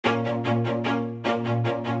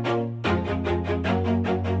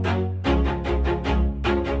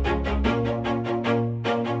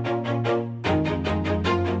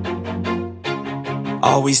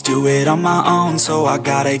Always do it on my own, so I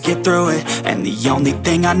gotta get through it. And the only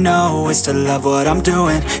thing I know is to love what I'm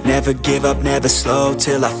doing. Never give up, never slow,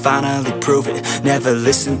 till I finally prove it. Never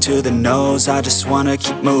listen to the no's, I just wanna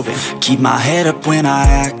keep moving. Keep my head up when I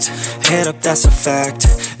act, head up, that's a fact.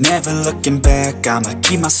 Never looking back, I'ma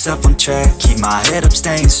keep myself on track. Keep my head up,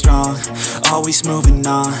 staying strong, always moving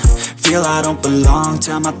on. Feel I don't belong,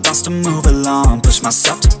 tell my thoughts to move along. Push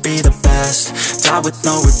myself to be the best, die with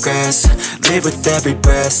no regrets. Live with every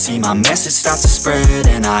breath, see my message start to spread.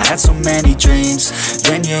 And I had so many dreams,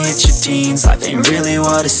 then you hit your teens. Life ain't really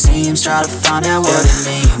what it seems, try to find out what it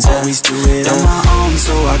means. Always do it on my own,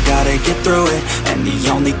 so I gotta get through it. And the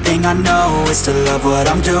only thing I know is to love what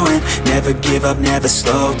I'm doing. Never give up, never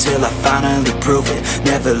slow, till I finally prove it.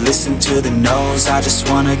 Never listen to the no's, I just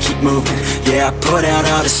wanna keep moving. Yeah, I put out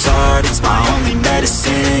all this art, it's my only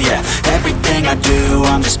medicine. Yeah, everything I do,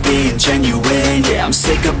 I'm just being genuine. Yeah, I'm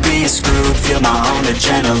sick of being screwed, feel my own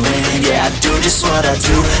adrenaline. Yeah, I do just what I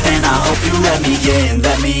do, and I hope you let me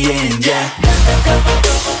in, yeah.